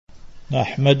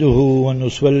نحمده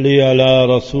ونصلي على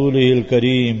رسوله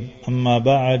الكريم أما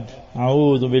بعد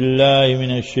أعوذ بالله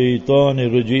من الشيطان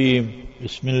الرجيم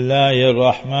بسم الله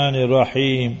الرحمن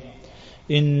الرحيم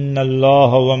إن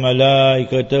الله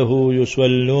وملائكته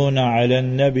يصلون على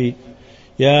النبي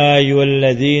يا أيها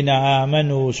الذين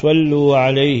آمنوا صلوا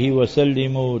عليه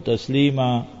وسلموا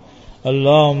تسليما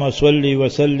اللهم صل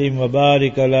وسلم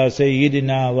وبارك على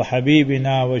سيدنا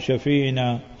وحبيبنا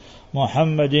وشفيعنا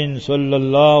Muhammadin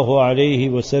sallallahu alayhi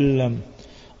wasallam.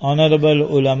 Honorable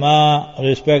ulama,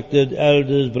 respected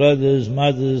elders, brothers,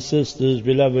 mothers, sisters,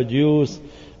 beloved youth,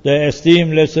 the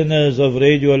esteemed listeners of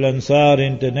Radio Al-Ansar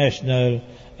International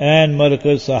and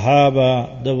Markaz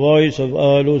Sahaba, the voice of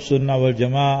Ahlus Sunnah wal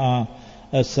Jama'ah.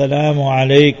 Assalamu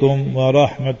alaikum wa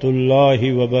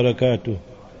rahmatullahi wa barakatuh.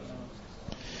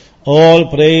 All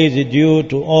praise is due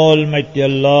to Almighty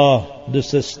Allah, the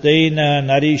sustainer,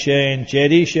 nourisher and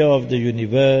cherisher of the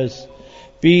universe.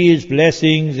 Peace,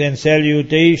 blessings and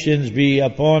salutations be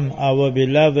upon our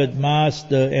beloved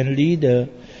master and leader,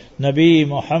 Nabi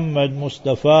Muhammad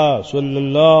Mustafa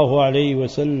sallallahu alayhi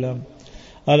wasallam.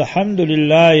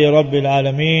 Alhamdulillahi Rabbil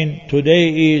Alameen.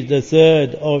 Today is the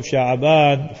 3rd of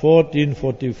Sha'ban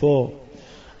 1444.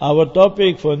 Our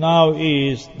topic for now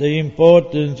is the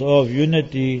importance of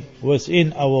unity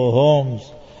within our homes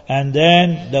and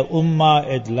then the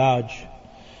Ummah at large.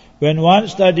 When one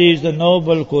studies the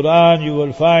noble Quran, you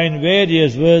will find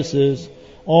various verses,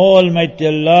 Almighty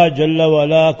Allah Jalla wa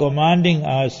Ala commanding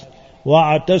us,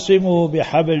 وَاعْتَصِمُوا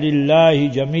بِحَبْلِ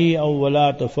اللَّهِ جَمِيعًا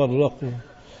وَلَا تَفَرَّقُوا.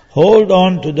 Hold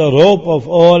on to the rope of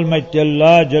Almighty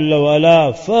Allah Jalla wa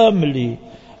Ala firmly,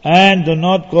 and do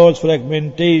not cause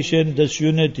fragmentation,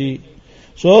 disunity.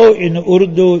 So in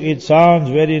Urdu it sounds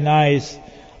very nice.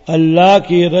 Allah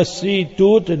ki rassi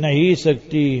toot nahi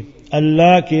sakti,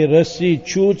 Allah ki rassi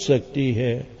choot sakti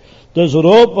hai. This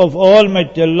rope of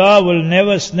Almighty Allah will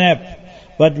never snap.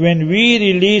 But when we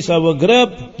release our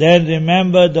grip, then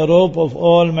remember the rope of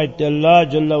Almighty Allah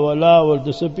Jalla wa Ala will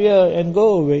disappear and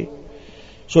go away.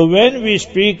 So when we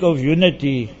speak of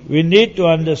unity, we need to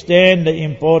understand the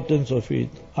importance of it.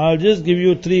 I'll just give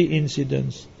you 3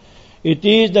 incidents. It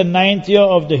is the 9th year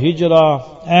of the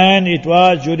Hijrah, and it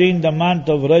was during the month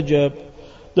of Rajab.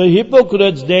 The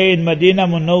hypocrites there in Medina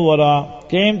Munawwara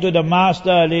came to the Master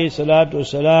alayhi salatu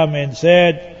wasalam and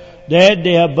said that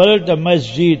they have built a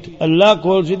masjid. Allah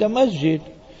calls it a masjid.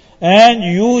 And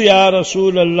you, Ya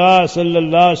Rasulullah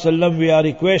sallallahu alaihi wasallam, we are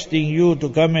requesting you to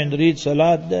come and read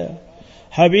salat there.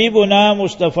 Habibuna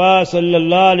Mustafa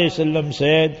sallallahu alayhi wasallam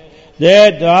said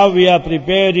that now we are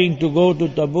preparing to go to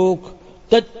Tabuk.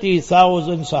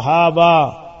 30,000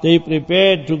 Sahaba, they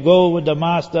prepared to go with the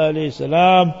Master alayhi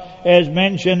salam, as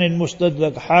mentioned in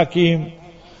Mustadrak Hakim.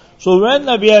 So when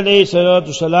Nabi alayhi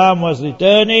salatu salam was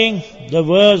returning, the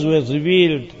verse was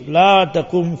revealed, La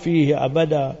takum fihi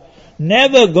abada.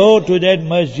 Never go to that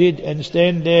masjid and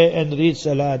stand there and read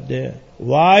salat there.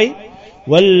 Why?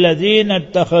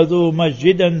 وَالَّذِينَ اتَّخَذُوا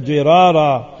مَسْجِدًا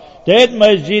ضِرَارًا. That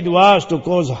masjid was to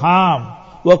cause harm,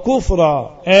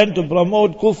 وَكُفْرًا, and to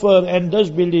promote kufr and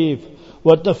disbelief,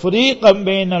 وَتَفْرِيقًا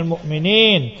بَيْنَ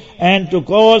الْمُؤْمِنِينَ, and to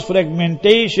cause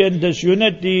fragmentation,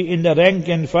 disunity in the rank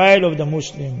and file of the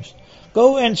Muslims.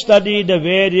 Go and study the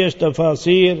various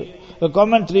tafsir, the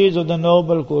commentaries of the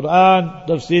noble Quran,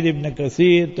 Tafsir Ibn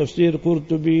Kathir, Tafsir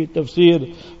Qurtubi,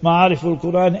 Tafsir Ma'ariful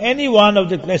Quran, any one of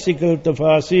the classical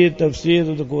tafsir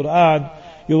of the Quran,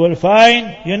 you will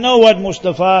find, you know what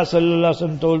Mustafa sallallahu alaihi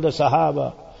wasallam told the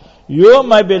Sahaba. You,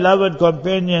 my beloved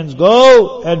companions,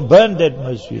 go and burn that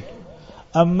masjid.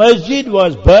 A masjid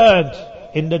was burnt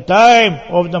in the time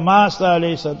of the Master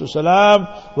alayhi salam,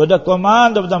 with the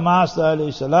command of the Master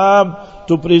alayhi salam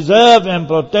to preserve and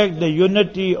protect the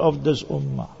unity of this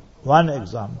ummah. One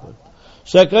example.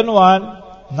 Second one,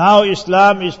 now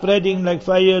Islam is spreading like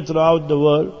fire throughout the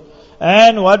world.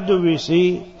 And what do we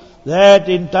see? That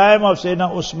in time of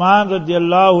Sayyidina Usman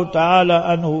radiallahu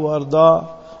ta'ala anhu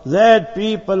warda, that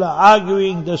people are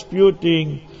arguing,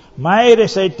 disputing, my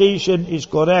recitation is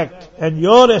correct and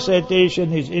your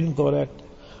recitation is incorrect.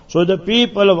 So the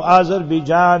people of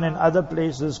Azerbaijan and other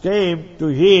places came to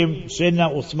him,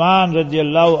 Sayyidina Uthman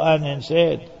radiallahu anhu, and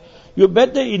said, you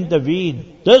better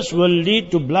intervene. This will lead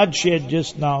to bloodshed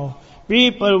just now.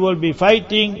 People will be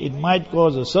fighting, it might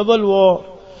cause a civil war.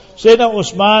 Sayyidina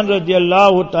Uthman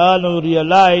radiallahu ta'ala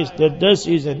realized that this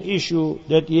is an issue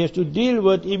that he has to deal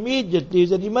with immediately,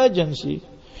 it's an emergency.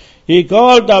 He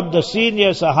called up the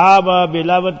senior Sahaba,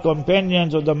 beloved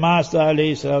companions of the Master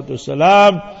alayhi salatu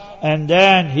salam, and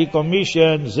then he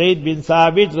commissioned Zayd bin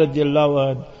Thabit radiallahu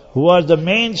anh, who was the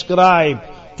main scribe,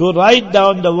 to write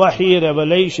down the wahi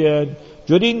revelation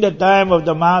during the time of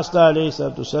the Master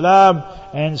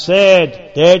ﷺ and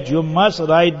said that you must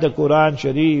write the Quran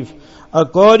Sharif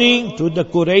according to the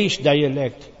Quraysh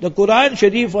dialect. The Quran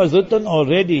Sharif was written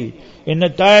already in the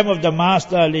time of the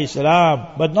Master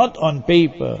ﷺ, but not on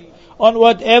paper. On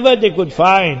whatever they could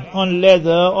find, on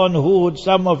leather, on wood,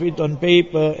 some of it on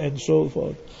paper and so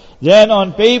forth. Then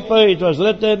on paper it was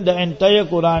written, the entire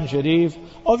Quran Sharif.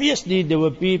 Obviously there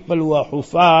were people who are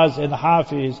Hufaz and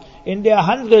Hafiz, in their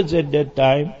hundreds at that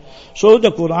time. So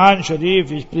the Quran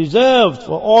Sharif is preserved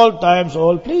for all times,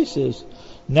 all places.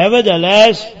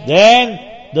 Nevertheless,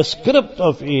 then the script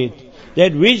of it,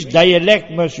 that which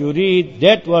dialect must you read,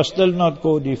 that was still not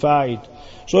codified.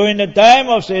 So in the time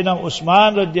of Sayyidina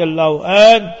Usman radiallahu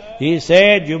anh, he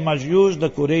said you must use the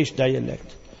Quraysh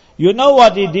dialect. You know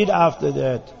what he did after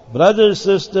that? Brothers,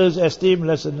 sisters, esteemed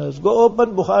listeners, go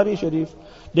open Bukhari Sharif.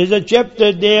 There's a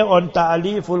chapter there on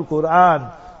Ta'aliful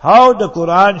Quran, how the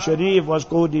Quran Sharif was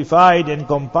codified and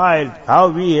compiled, how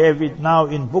we have it now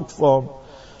in book form.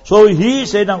 So he,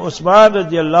 Sayyidina Usman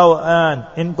radiallahu anh,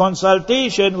 in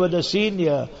consultation with the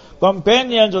senior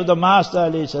companions of the Master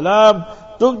alayhi salam,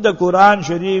 took the Quran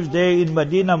Sharifs there in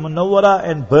Medina Munawwara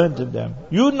and burnt them.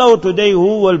 You know today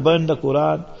who will burn the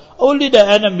Quran? Only the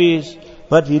enemies.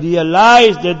 But he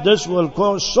realized that this will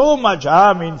cause so much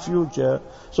harm in future.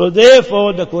 So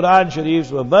therefore the Quran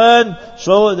Sharifs were burned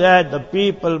so that the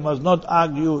people must not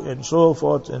argue and so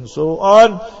forth and so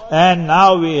on. And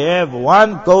now we have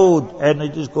one code and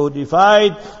it is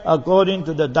codified according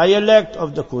to the dialect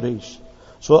of the Quraysh.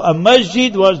 So a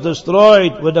masjid was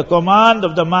destroyed with the command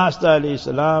of the Master alayhi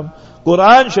salam.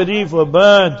 Quran Sharif were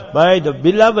burned by the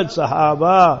beloved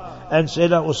Sahaba. And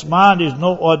Sayyidina Usman is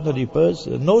no ordinary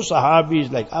person. No Sahabi is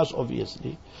like us,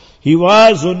 obviously. He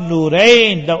was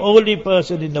Zunnurain, the only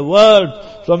person in the world,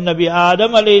 from Nabi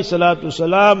Adam alayhi salatu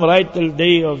salam right till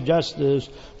day of justice,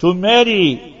 to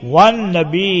marry one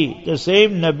Nabi, the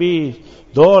same Nabi,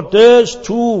 daughters,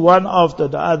 two, one after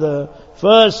the other.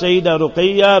 First Sayyidah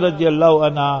Ruqayya radiallahu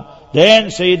anha, then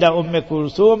Sayyidah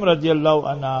Kulthum radiallahu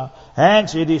anha, and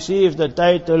she received the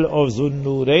title of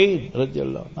Zunnurain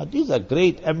radiallahu anha. Now these are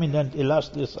great, eminent,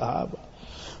 illustrious Sahaba.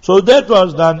 So that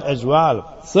was done as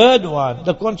well. Third one,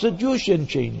 the constitution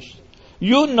changed.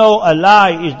 You know a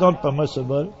lie is not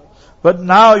permissible, but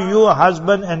now you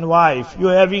husband and wife,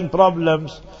 you're having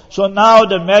problems. So now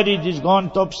the marriage is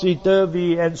gone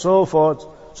topsy-turvy and so forth.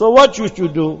 So what should you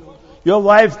do? Your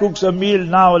wife cooks a meal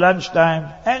now,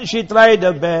 lunchtime, and she tried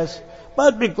her best.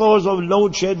 But because of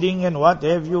load shedding and what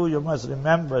have you, you must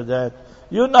remember that.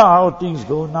 You know how things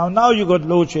go now. Now you got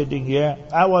load shedding here.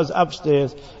 I was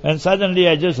upstairs and suddenly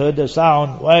I just heard a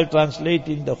sound while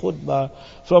translating the khutbah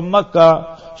from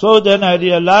Makkah. So then I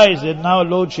realized that now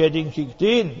load shedding kicked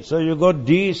in. So you got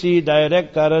DC,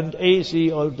 direct current,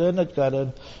 AC, alternate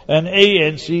current, and A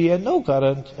and C and no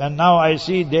current. And now I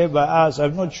see there by us,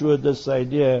 I'm not sure this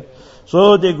side here.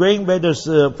 So they're going by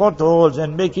the potholes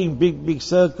and making big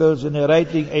circles and they're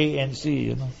writing A and C,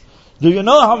 you know. Do you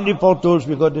know how many potholes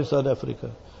we got in South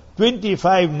Africa?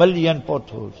 25 million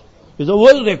potholes. It's a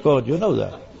world record, you know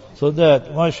that. So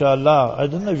that, mashallah, I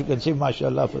don't know if you can say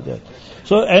mashallah for that.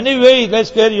 So anyway, let's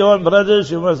carry on,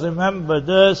 brothers, you must remember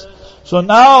this. So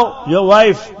now, your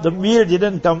wife, the meal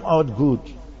didn't come out good.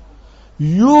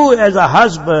 You as a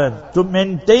husband, to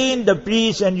maintain the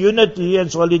peace and unity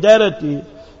and solidarity,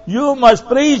 you must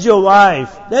praise your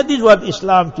wife. That is what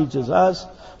Islam teaches us.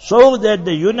 So that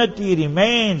the unity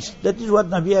remains. That is what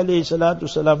Nabi alayhi salatu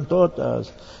salam taught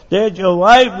us. That your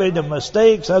wife made a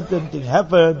mistake, certain thing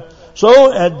happened.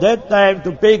 So at that time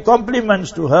to pay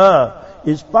compliments to her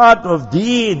is part of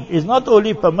deen, is not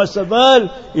only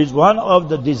permissible, is one of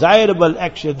the desirable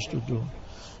actions to do.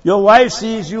 Your wife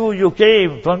sees you, you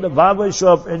came from the barber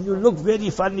shop and you look very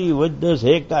funny with this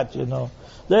haircut, you know.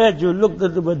 That you look a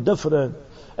little bit different.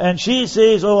 And she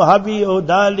says, oh hubby, oh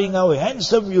darling, how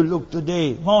handsome you look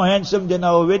today. More handsome than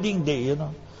our wedding day, you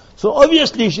know. So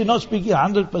obviously she's not speaking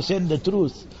 100% the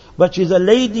truth. But she's a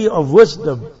lady of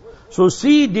wisdom. So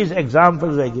see these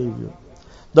examples I gave you.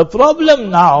 The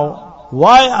problem now,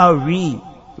 why are we,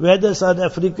 whether South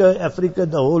Africa, Africa,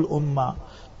 the whole ummah,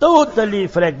 totally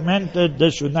fragmented,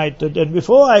 disunited? And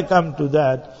before I come to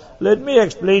that, let me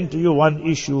explain to you one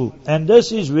issue. And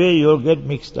this is where you'll get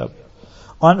mixed up.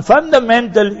 On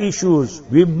fundamental issues,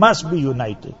 we must be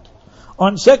united.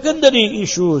 On secondary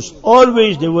issues,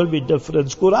 always there will be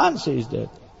difference. Quran says that.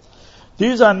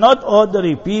 These are not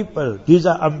ordinary people. These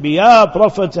are Anbiya,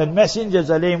 prophets and messengers,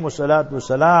 alayhimu salatu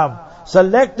salam,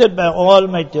 selected by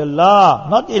Almighty Allah,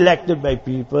 not elected by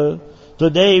people.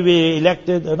 Today we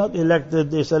elected, or not elected,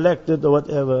 they selected or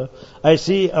whatever. I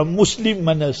see a Muslim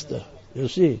minister. You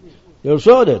see? You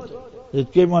saw that?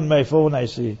 It came on my phone, I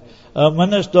see. A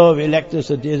minister of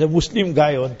electricity is a Muslim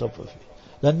guy on top of it.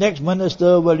 The next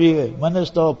minister will be a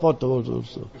minister of potholes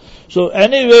also. So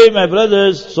anyway, my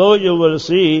brothers, so you will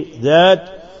see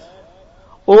that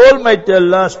Almighty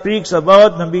Allah speaks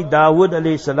about Nabi Dawood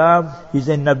alayhi salam. He's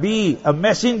a Nabi, a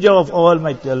messenger of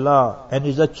Almighty Allah, and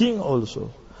he's a king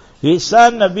also. His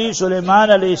son Nabi Sulaiman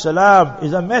alayhi salam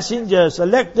is a messenger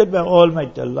selected by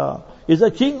Almighty Allah. He's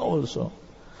a king also.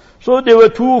 So there were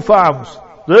two farms.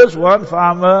 This one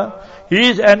farmer,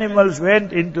 his animals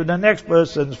went into the next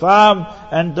person's farm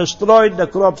and destroyed the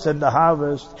crops and the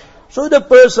harvest. So the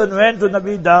person went to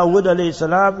Nabi Dawood alayhi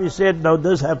salam. He said, now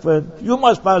this happened. You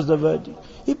must pass the verdict.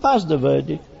 He passed the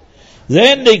verdict.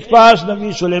 Then they passed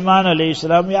Nabi Sulaiman alayhi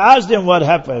salam. He asked them what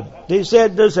happened. They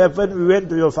said, this happened. We went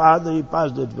to your father. He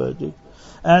passed that verdict.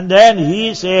 And then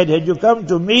he said, had you come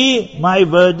to me, my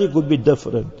verdict would be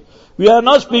different. We are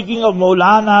not speaking of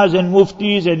Maulanas and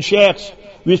Muftis and Sheikhs.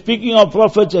 We're speaking of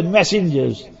prophets and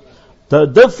messengers. The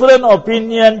different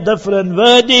opinion, different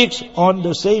verdicts on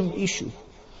the same issue.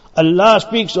 Allah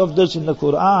speaks of this in the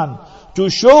Quran to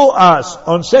show us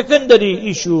on secondary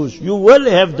issues you will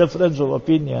have difference of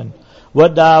opinion.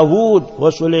 وَدَاوُود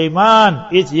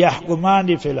وَسُلَيْمَانِ إِذْ يَحْكُمَانِ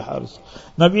فِي الْحَرْثِ.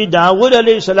 Nabi Dawood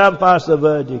alayhi salam passed the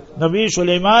verdict. Nabi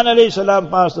Sulaiman alayhi salam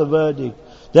passed the verdict.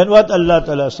 Then what Allah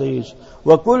Ta'ala says?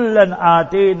 وَكُلًّا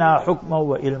آتَيْنَا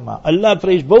حُكْمًا وَإِلْمًا. Allah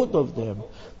praised both of them.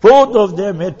 Both of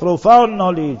them had profound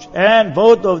knowledge, and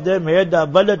both of them had the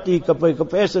ability,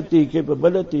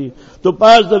 capability to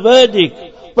pass the verdict.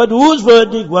 But whose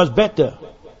verdict was better?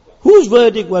 Whose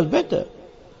verdict was better?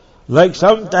 Like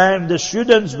sometimes the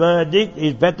student's verdict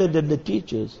is better than the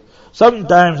teacher's.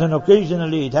 Sometimes and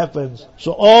occasionally it happens.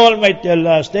 So Almighty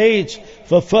Allah states,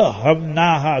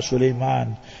 فَفَهَّمْنَاهَا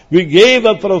Sulaiman. We gave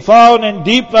a profound and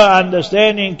deeper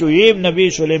understanding to him,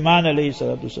 Nabi Sulaiman alayhi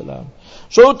salatu salam.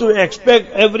 So to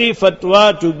expect every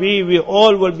fatwa to be, we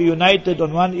all will be united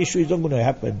on one issue is not going to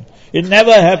happen. It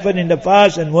never happened in the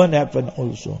past and won't happen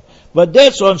also. But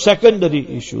that's on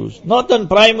secondary issues, not on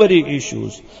primary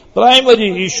issues.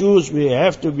 Primary issues we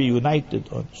have to be united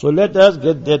on. So let us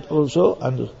get that also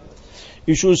under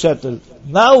issue settled.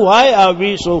 Now why are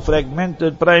we so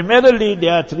fragmented? Primarily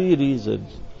there are three reasons.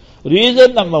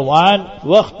 Reason number one,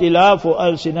 وَاخْتِلَافُ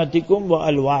أَلْسِنَتِكُمْ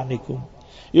وَأَلْوَانِكُمْ.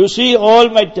 You see,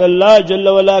 Almighty Allah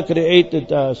Jalla wala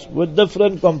created us with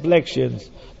different complexions,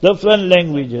 different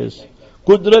languages.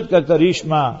 Kudrat ka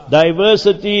karishma,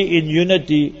 diversity in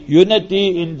unity,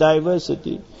 unity in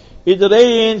diversity. It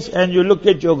rains and you look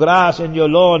at your grass and your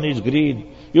lawn is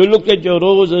green. You look at your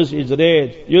roses, it's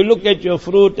red. You look at your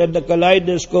fruit and the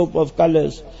kaleidoscope of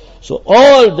colors. So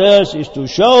all this is to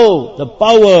show the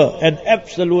power and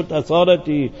absolute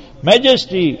authority,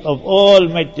 majesty of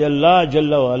Almighty Allah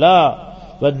Jalla wala.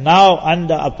 But now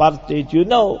under apartheid, you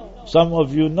know, some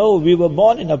of you know, we were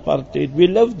born in apartheid, we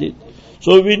loved it.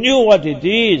 So we knew what it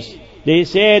is. They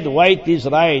said white is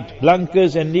right,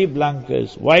 blankers and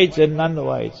nie-blankers, whites and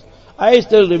non-whites. I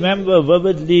still remember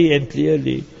vividly and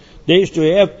clearly. They used to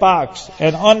have parks,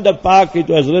 and on the park it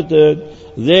was written,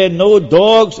 there are no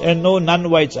dogs and no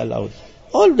non-whites allowed.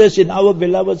 All this in our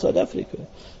beloved South Africa.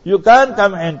 You can't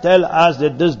come and tell us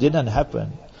that this didn't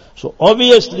happen. So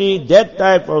obviously that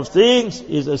type of things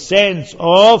is a sense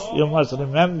of, you must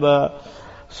remember,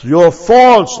 your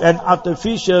false and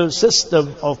artificial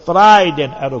system of pride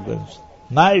and arrogance.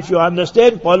 Now if you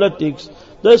understand politics,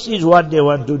 this is what they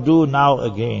want to do now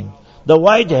again. The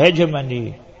white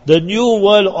hegemony, the new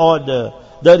world order,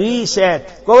 the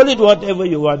reset, call it whatever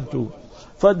you want to.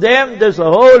 For them, there's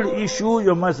a whole issue,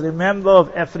 you must remember,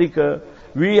 of Africa.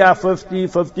 We are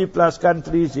 50 plus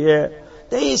countries here.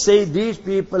 They say these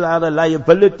people are a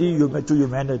liability to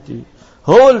humanity.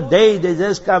 Whole day they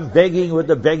just come begging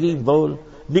with a begging bowl.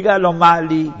 Nigalo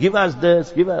Mali, give us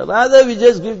this, give us. Rather we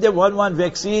just give them one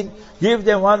vaccine, give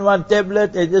them one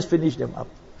tablet and just finish them up.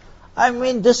 I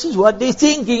mean, this is what they're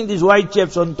thinking, these white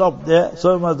chaps on top there.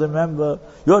 So you must remember,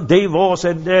 your divorce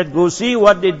and that, go see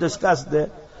what they discussed there.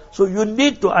 So you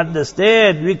need to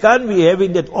understand, we can't be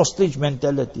having that ostrich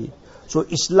mentality. So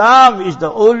Islam is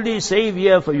the only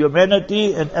savior for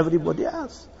humanity and everybody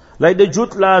else. Like the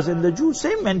Jutlas and the Jews,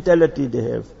 same mentality they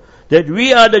have. That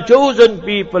we are the chosen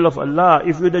people of Allah.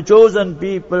 If you're the chosen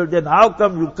people, then how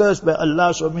come you cursed by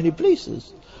Allah so many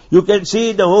places? You can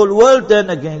see the whole world turn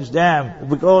against them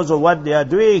because of what they are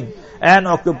doing and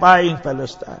occupying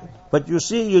Palestine. But you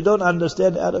see, you don't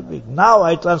understand Arabic. Now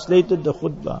I translated the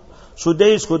khutbah,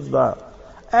 today's khutbah.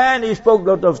 And he spoke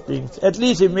a lot of things. At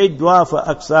least he made dua for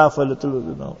Aqsa for a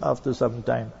little, after some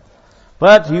time.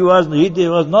 But he was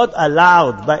not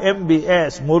allowed by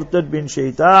MBS, Murtad bin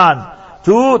Shaitan,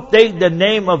 to take the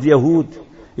name of Yahud.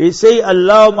 He say,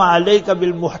 Allahumma alayka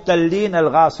bil muhtallin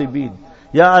al-ghasibin.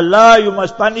 Ya Allah, you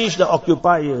must punish the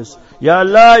occupiers. Ya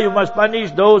Allah, you must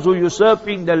punish those who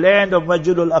usurping the land of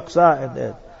Masjid al-Aqsa and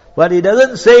that. But he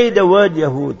doesn't say the word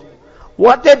Yahud.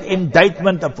 What an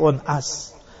indictment upon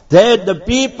us. That the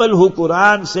people who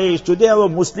Quran says, today our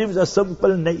Muslims are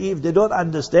simple, naive, they don't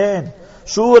understand.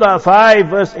 Surah 5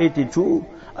 verse 82.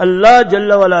 Allah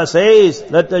Jalla wala says,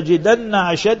 لَتَجِدَنَّ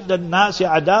أَشَدَّ النَّاسِ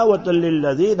عَدَاوَةً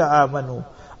لِلَّذِينَ آمَنُوا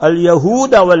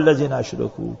الْيَهُودَ وَالَّذِينَ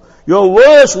أَشْرَكُوا. Your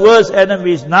worst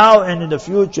enemies now and in the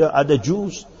future are the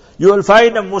Jews. You will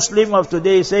find a Muslim of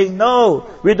today saying, no,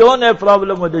 we don't have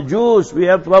problem with the Jews, we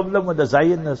have problem with the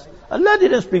Zionists. Allah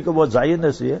didn't speak about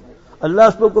Zionists here.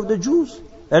 Allah spoke of the Jews.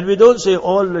 And we don't say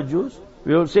all the Jews,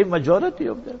 we will say majority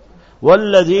of them.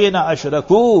 وَالَّذِينَ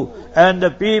أَشْرَكُوا. And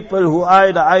the people who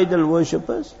are the idol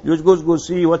worshippers. You go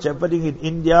see what's happening in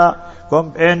India,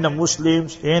 and the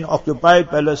Muslims in occupied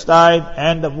Palestine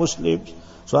and the Muslims.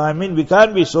 So I mean, we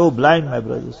can't be so blind, my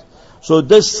brothers. So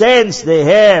this sense they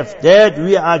have that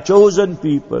we are chosen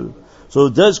people. So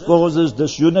this causes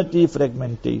disunity,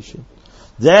 fragmentation.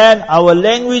 Then our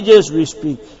languages we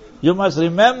speak. You must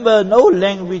remember, no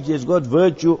language has got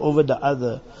virtue over the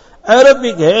other.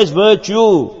 Arabic has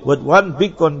virtue with one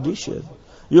big condition.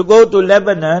 You go to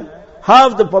Lebanon,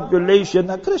 half the population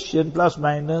are Christian, plus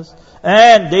minus,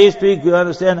 and they speak, you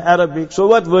understand, Arabic. So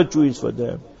what virtue is for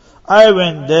them? I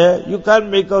went there, you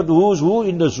can't make out who's who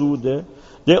in the zoo there.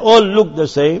 They all look the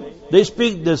same, they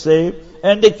speak the same,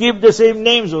 and they keep the same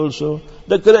names also.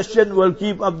 The Christian will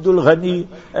keep Abdul Ghani,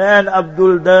 and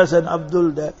Abdul Das, and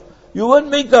Abdul that. You won't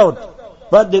make out,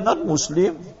 but they're not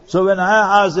Muslim. So when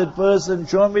I asked that person,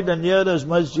 show me the nearest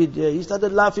masjid here, he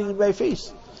started laughing in my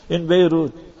face, in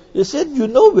Beirut. He said, you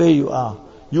know where you are.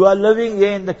 You are living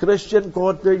here in the Christian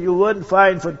quarter, you won't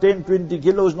find for 10, 20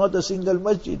 kilos, not a single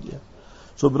masjid here.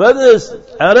 So brothers,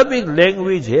 Arabic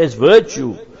language has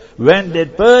virtue when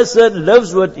that person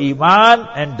lives with Iman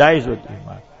and dies with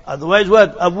Iman. Otherwise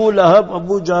what? Abu Lahab,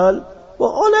 Abu Jahl, well,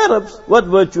 all Arabs, what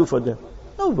virtue for them?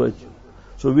 No virtue.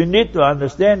 So we need to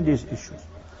understand these issues.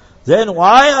 Then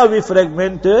why are we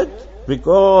fragmented?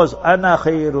 Because ana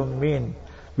khayrun min.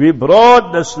 We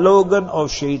brought the slogan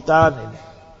of shaitan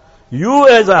in. You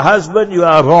as a husband, you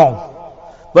are wrong.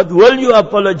 But will you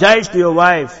apologize to your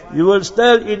wife? You will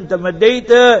still intimidate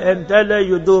her and tell her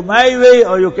you do my way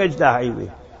or you catch the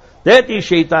highway. That is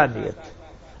shaitaniyat.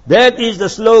 That is the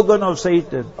slogan of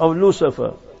Satan, of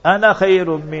Lucifer. Ana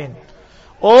khayrun min.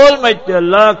 Almighty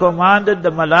Allah commanded the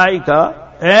malaika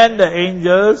and the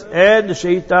angels and the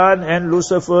shaitan and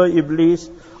Lucifer, Iblis,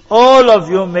 all of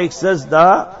you make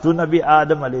sajda to Nabi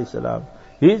Adam alayhi salam.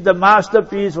 He is the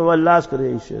masterpiece of Allah's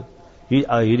creation. He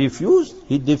refused.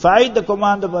 He defied the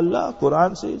command of Allah.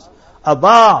 Quran says,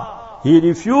 Abba. He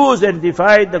refused and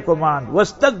defied the command.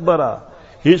 Wastakbara.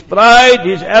 His pride,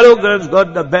 his arrogance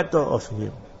got the better of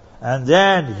him. And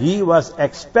then he was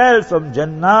expelled from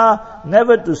Jannah,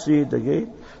 never to see it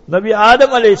again. Nabi Adam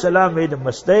alayhi salam made a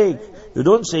mistake. You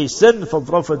don't say sin for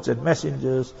prophets and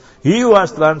messengers. He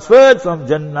was transferred from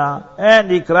Jannah and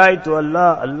he cried to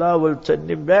Allah. Allah will send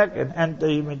him back and enter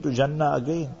him into Jannah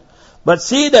again. But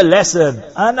see the lesson.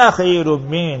 Ana khayrun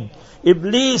min.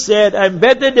 Iblis said, I'm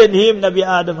better than him, Nabi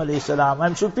Adam alayhi salam.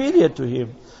 I'm superior to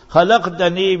him.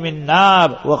 خَلَقْتَنِي مِن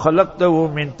نَارٍ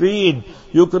وَخَلَقْتَهُ مِن طِينٍ.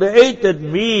 You created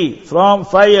me from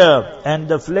fire and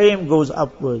the flame goes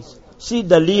upwards. See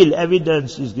dalil,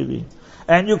 evidence is giving.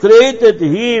 And you created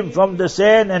him from the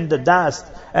sand and the dust,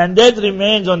 and that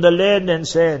remains on the land and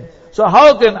sand. So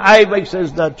how can I make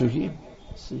sajda to him?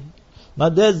 See? Now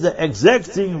that's the exact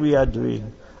thing we are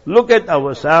doing. Look at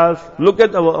ourselves, look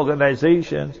at our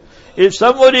organizations. If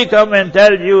somebody come and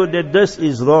tell you that this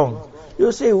is wrong,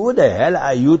 you say, who the hell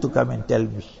are you to come and tell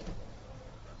me?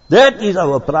 That is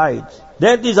our pride.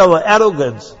 That is our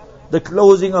arrogance. The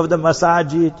closing of the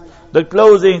masajid, the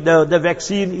closing, the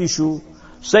vaccine issue,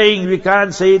 saying we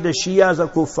can't say the Shias are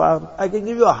kuffar. I can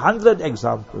give you 100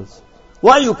 examples.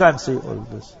 Why you can't say all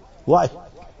this? Why?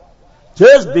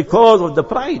 Just because of the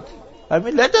pride. I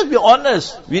mean, let us be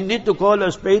honest. We need to call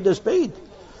a spade a spade.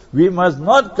 We must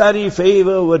not curry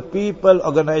favor with people,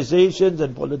 organizations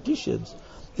and politicians.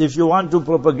 If you want to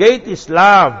propagate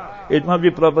Islam, it must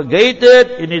be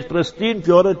propagated in its pristine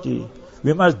purity.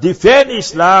 We must defend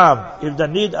Islam. If the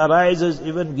need arises,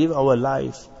 even give our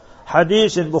life.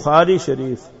 Hadith in Bukhari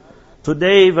Sharif.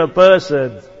 Today if a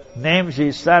person names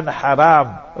his son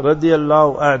Haram,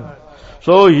 radiyallahu an,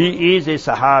 so he is a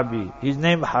Sahabi. His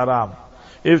name Haram.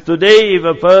 If today if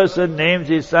a person names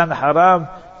his son Haram,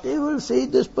 they will say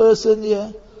this person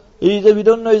here, we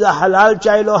don't know is a halal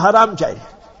child or haram child.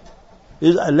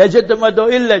 Is a legitimate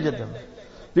or illegitimate.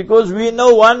 Because we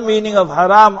know one meaning of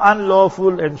haram,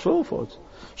 unlawful and so forth.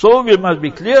 So we must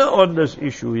be clear on this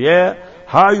issue here.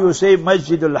 How you say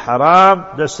Masjid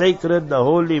al-Haram, the sacred, the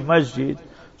holy masjid.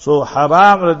 So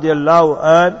haram radiallahu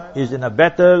an is in a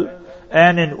battle.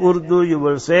 And in Urdu you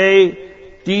will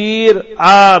say, Tir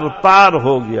ar par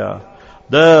ho gaya.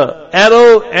 The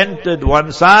arrow entered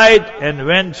one side and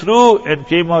went through and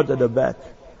came out at the back.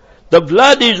 The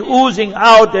blood is oozing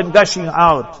out and gushing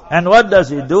out. And what does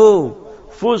he do?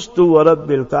 Fustu wa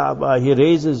Rabbil Kaaba. He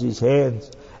raises his hands.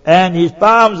 And his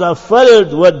palms are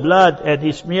filled with blood and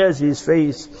he smears his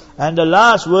face. And the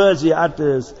last words he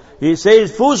utters, he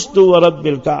says, Fustu wa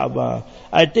Rabbil Kaaba.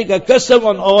 I take a qasam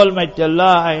on Almighty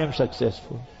Allah, I am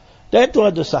successful. That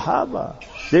was the Sahaba.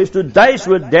 They used to dice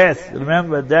with death.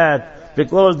 Remember that.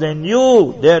 Because they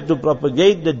knew they had to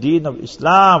propagate the deen of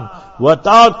Islam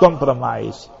without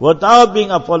compromise, without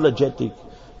being apologetic.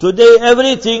 Today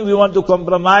everything we want to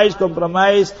compromise.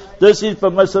 This is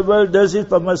permissible, this is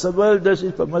permissible, this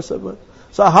is permissible.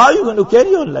 So how are you going to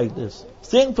carry on like this?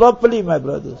 Think properly, my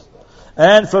brothers.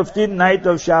 And 15th night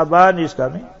of Shaban is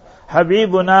coming.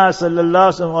 Habibuna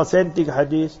sallallahu alaihi wasallam, authentic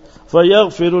hadith.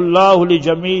 فَيَغْفِرُ اللَّهُ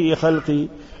لِجَمِيعِ خَلْقِهِ.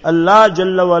 Allah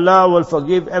Jalla wala will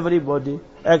forgive everybody,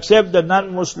 except the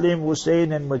non-Muslim,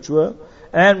 Hussein and mature.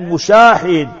 And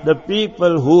mushahid, the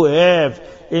people who have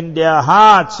in their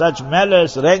hearts such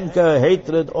malice, rancor,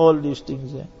 hatred, all these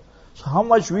things. So how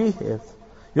much we have?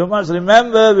 You must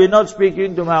remember, we're not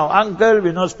speaking to our uncle,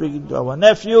 we're not speaking to our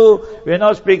nephew, we're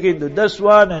not speaking to this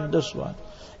one and this one.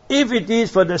 If it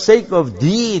is for the sake of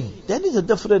deen, then it's a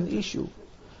different issue.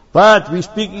 But we're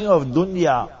speaking of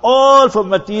dunya, all for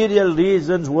material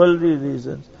reasons, worldly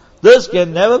reasons. This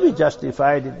can never be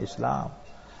justified in Islam.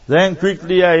 Then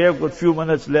quickly, I have got few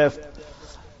minutes left.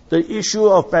 The issue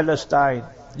of Palestine.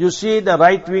 You see the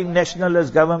right-wing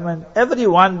nationalist government, every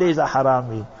one day is a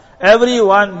harami. Every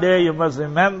one day you must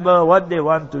remember what they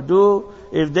want to do.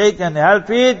 If they can help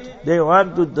it, they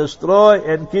want to destroy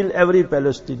and kill every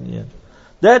Palestinian.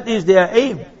 That is their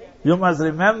aim. You must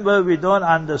remember, we don't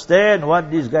understand what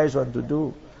these guys want to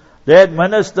do. That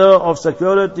Minister of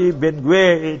Security,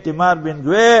 Itamar bin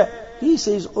Gvir, he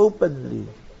says openly,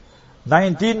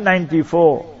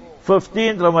 1994,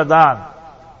 15th Ramadan,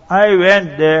 I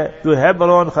went there to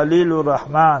Hebron Khalilur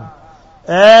Rahman.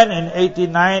 And in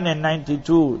 89 and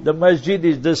 92, the masjid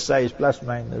is this size, plus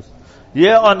minus.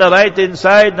 Here on the right hand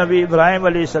side, Nabi Ibrahim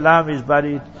alayhi salam is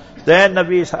buried. Then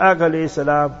Nabi Ishaq alayhi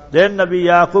salam. Then Nabi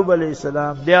Yaqub alayhi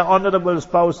salam. Their honorable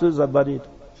spouses are buried.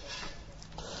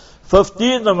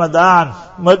 15 Ramadan,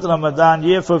 mid Ramadan,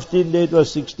 year 15 day, it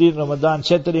was 16 Ramadan,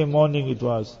 Saturday morning it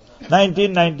was,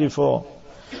 1994.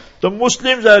 The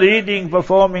Muslims are reading,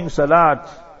 performing salat,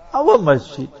 our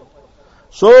masjid.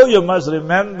 So you must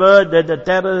remember that the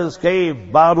terrorists came,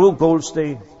 Baruch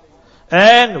Goldstein,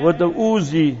 and with the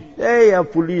Uzi, our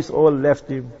police all left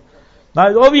him.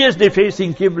 Now obviously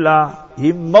facing Qibla,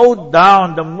 he mowed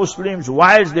down the Muslims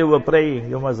whilst they were praying,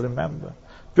 you must remember.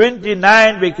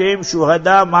 29 became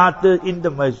shuhada, martyrs in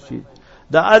the masjid.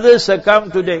 The others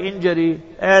succumbed to their injury,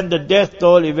 and the death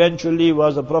toll eventually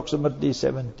was approximately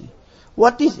 70.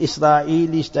 What is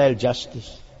Israeli style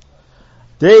justice?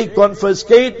 They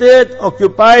confiscated,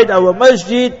 occupied our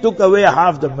masjid, took away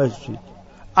half the masjid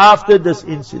after this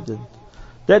incident.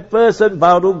 That person,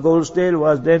 Baruch Goldstein,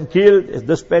 was then killed,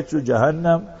 dispatched to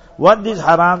Jahannam. What these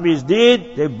haramis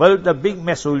did, they built a big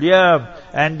mausoleum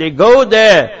and they go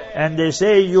there and they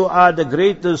say, you are the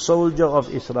greatest soldier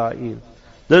of Israel.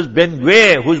 This Ben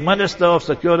Gvir, who's Minister of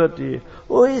Security,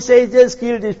 he says, just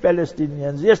killed these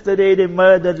Palestinians. Yesterday they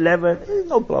murdered 11.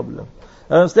 No problem.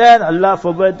 Understand? Allah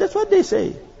forbid. That's what they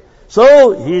say.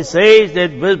 So he says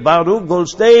that Baruch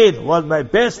Goldstein was my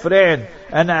best friend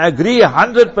and I agree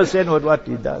 100% with what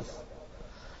he does.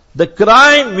 The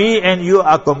crime me and you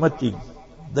are committing.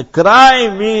 The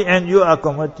crime me and you are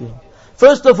committing.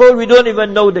 First of all, we don't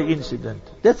even know the incident.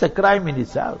 That's a crime in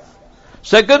itself.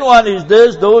 Second one is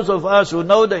this, those of us who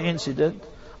know the incident,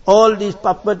 all these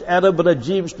puppet Arab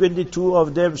regimes, 22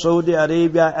 of them, Saudi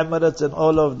Arabia, Emirates and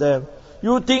all of them,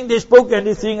 you think they spoke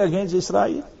anything against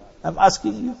Israel? I'm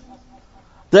asking you.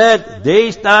 That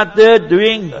they started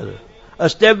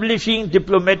establishing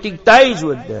diplomatic ties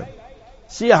with them.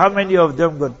 See how many of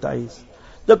them got ties.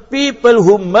 The people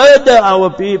who murder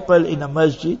our people in a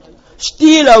masjid,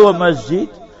 steal our masjid,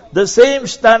 the same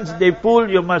stunts they pull,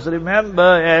 you must remember,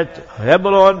 at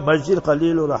Hebron, Masjid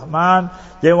Khalilur Rahman,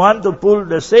 they want to pull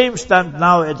the same stunt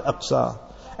now at Aqsa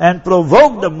and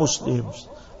provoke the Muslims.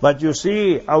 But you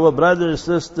see, our brothers,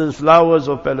 sisters, flowers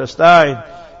of Palestine,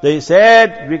 they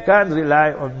said, we can't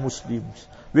rely on Muslims.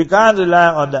 We can't rely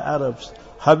on the Arabs.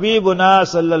 Habibuna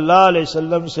sallallahu alayhi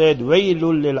wasallam said,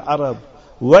 Waylul lil Arab.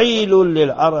 Waylul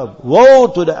lil Arab. Woe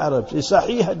to the Arabs. It's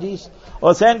Sahih Hadith.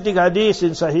 Authentic Hadith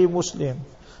in Sahih Muslim.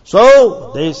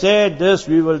 So, they said this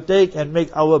we will take and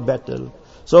make our battle.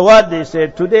 So what they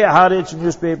said, today Harich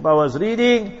newspaper I was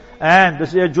reading, and this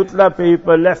is a Jutla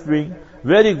paper, left wing.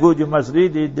 Very good, you must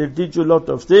read it, they'll teach you a lot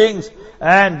of things.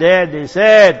 And there they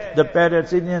said, the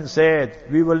Palestinians said,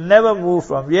 we will never move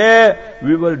from here,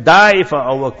 we will die for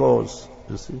our cause.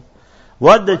 You see.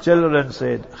 What the children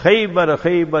said, Khaybar,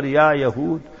 Khaybar, Ya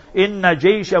Yahud, Inna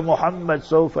Jaysha Muhammad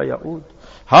Sawfa Ya'ud.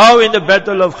 How in the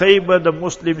battle of Khaybar the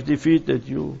Muslims defeated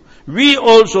you. We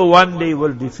also one day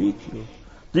will defeat you.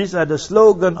 These are the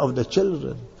slogan of the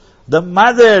children. The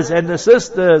mothers and the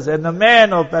sisters and the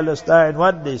men of Palestine,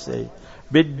 what they say?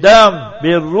 Biddam,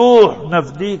 birruh,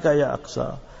 nafdika ya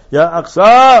Aqsa. Ya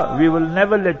Aqsa, we will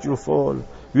never let you fall.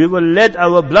 We will let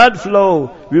our blood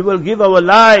flow. We will give our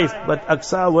life. But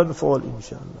Aqsa won't fall,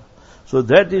 inshallah. So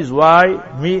that is why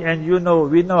me and you know,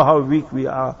 we know how weak we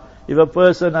are. If a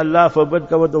person, Allah forbid,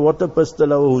 come with a water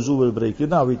pistol, our wuzu will break. You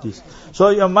know how it is. So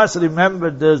you must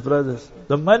remember this, brothers.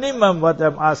 The minimum what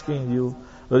I'm asking you,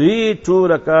 read 2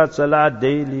 rakat salat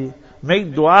daily.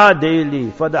 Make dua daily.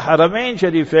 For the Haramain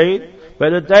Sharifain, by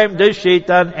the time this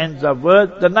shaitan ends up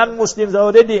with, the non-Muslims are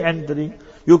already entering.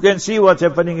 You can see what's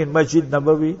happening in Masjid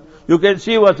Nabawi. You can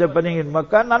see what's happening in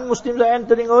Makkah. Non-Muslims are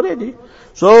entering already.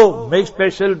 So, make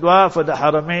special dua for the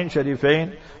Haramain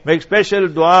Sharifain. Make special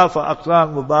dua for Aqsa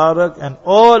Mubarak and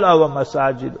all our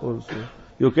masajid also.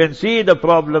 You can see the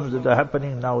problems that are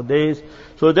happening nowadays.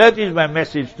 So that is my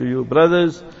message to you,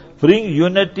 brothers. Bring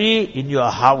unity in your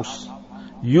house.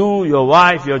 You, your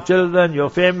wife, your children,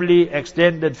 your family,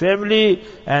 extended family,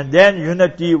 and then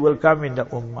unity will come in the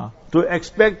ummah. To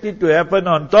expect it to happen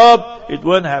on top, it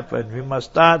won't happen. We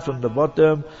must start from the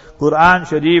bottom. Quran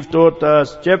Sharif taught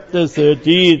us, chapter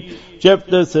 13,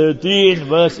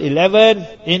 verse 11,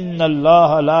 Inna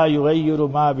Allah la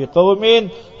yughayyiru ma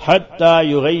biqawmin, hatta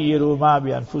yughayyiru ma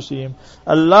bi anfusihim.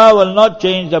 Allah will not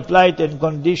change the plight and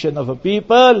condition of a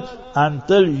people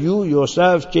until you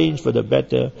yourself change for the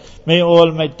better. May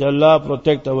Almighty Allah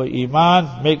protect our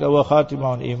iman, make our khatimah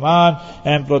on iman,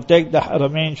 and protect the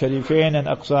Haramain Sharifain and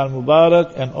Aqsa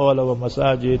al-Mubarak and all our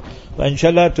masajid.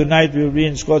 Inshallah tonight we will be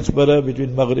in Scottsboro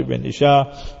between Maghrib and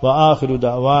Isha. Wa akhiru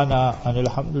da'wana and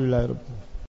alhamdulillah.